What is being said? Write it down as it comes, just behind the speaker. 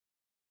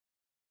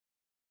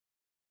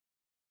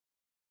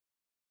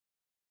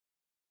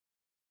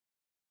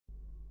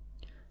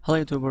Hello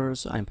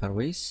YouTubers, I'm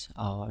Parvez.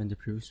 In the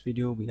previous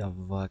video we have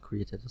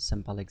created a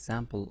simple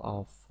example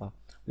of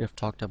we have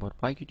talked about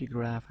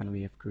Pyqtgraph and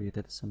we have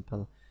created a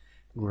simple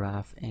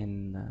graph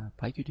in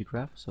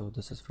Pyqtgraph. So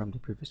this is from the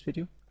previous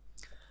video.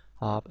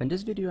 In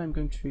this video I'm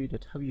going to show you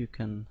that how you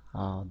can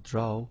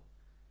draw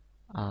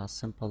a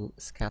simple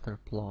scatter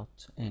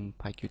plot in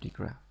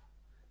Pyqtgraph.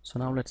 So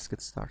now let's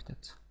get started.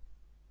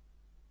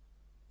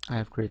 I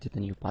have created a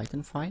new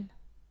Python file.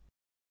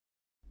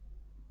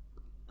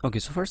 Okay,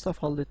 so first of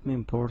all, let me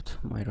import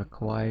my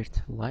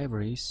required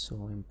libraries.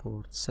 So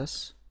import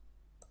sys,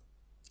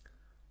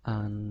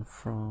 and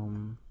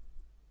from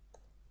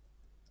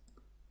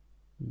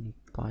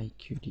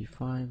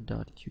Pyqt5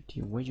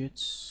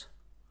 Qt5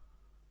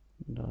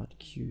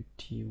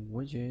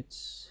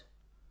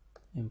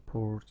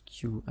 import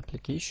GUI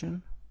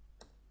application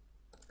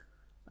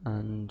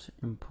and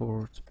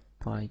import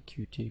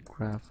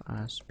Pyqtgraph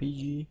as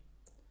PG.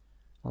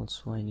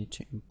 Also I need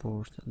to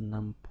import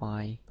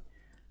numpy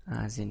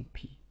as in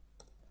P.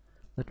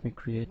 Let me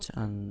create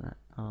an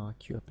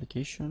GUI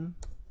application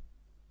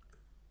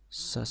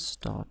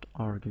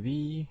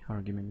sys.argv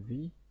argument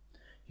v.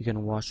 You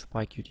can watch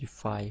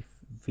PyQt5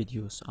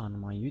 videos on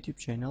my YouTube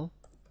channel.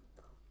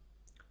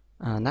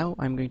 Now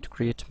I'm going to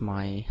create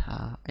my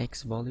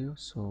x value.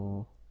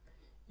 So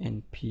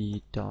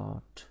np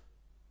dot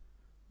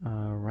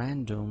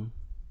random.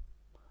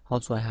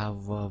 Also I have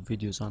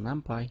videos on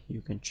numpy.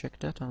 You can check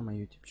that on my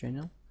YouTube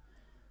channel.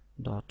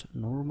 Dot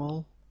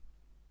normal.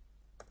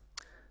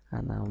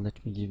 And now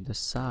let me give the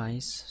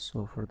size.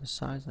 So for the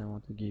size I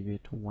want to give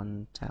it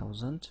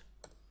 1000.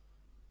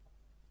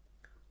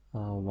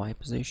 Y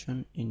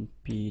position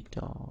np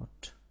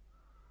dot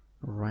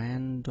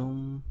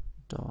random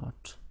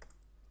dot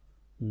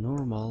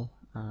normal,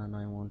 and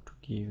I want to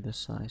give the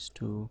size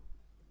to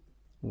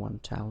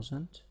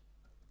 1000.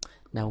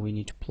 Now we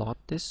need to plot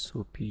this.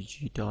 So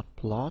pg dot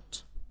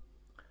plot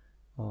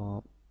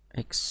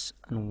x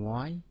and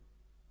y,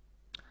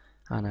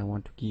 and I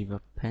want to give a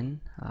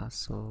pin,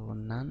 so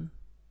none.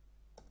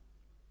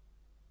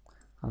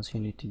 Also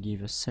you need to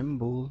give a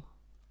symbol,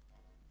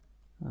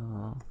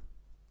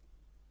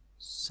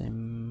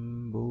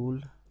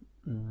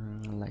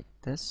 like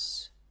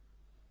this.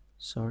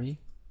 Sorry.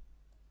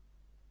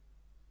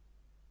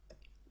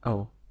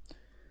 Oh,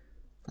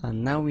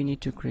 and now we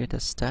need to create a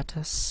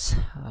status,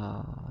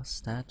 our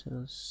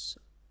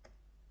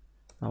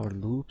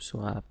loop.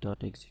 So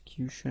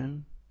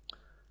app.execution,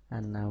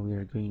 and now we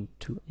are going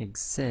to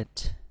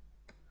exit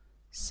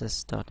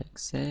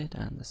sys.exit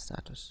and the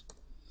status.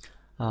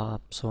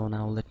 So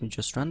now let me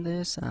just run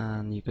this,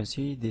 and you can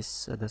see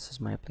this is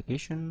my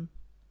application,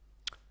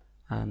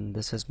 and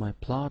this is my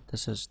plot.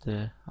 This is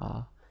the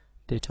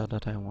data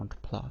that I want to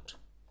plot.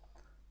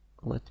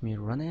 Let me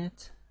run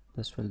it.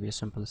 This will be a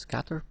simple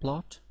scatter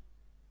plot.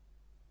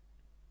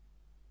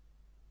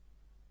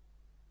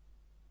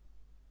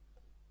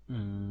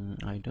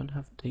 I don't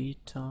have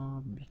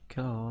data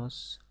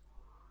because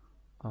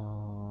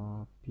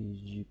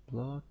pg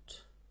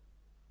plot.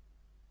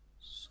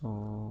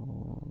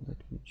 So let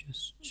me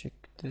just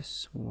check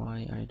this,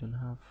 why I don't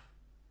have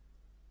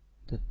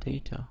the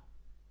data.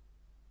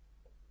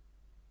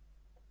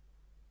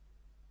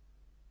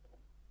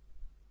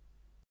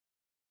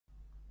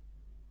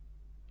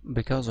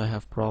 Because I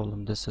have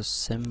problem. This is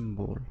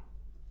symbol.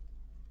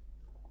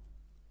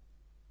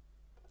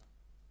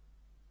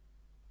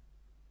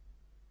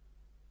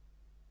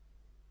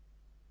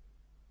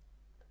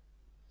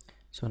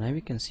 So now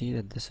we can see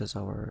that this is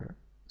our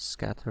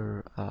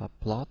scatter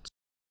plot,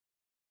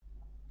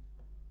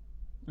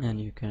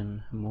 and you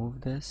can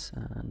move this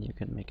and you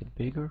can make it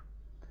bigger.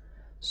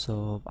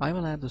 So I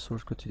will add the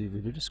source code to the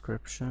video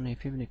description.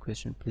 If you have any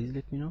question, please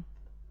let me know,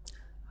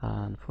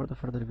 and for the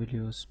further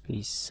videos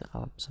please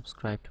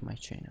subscribe to my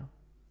channel.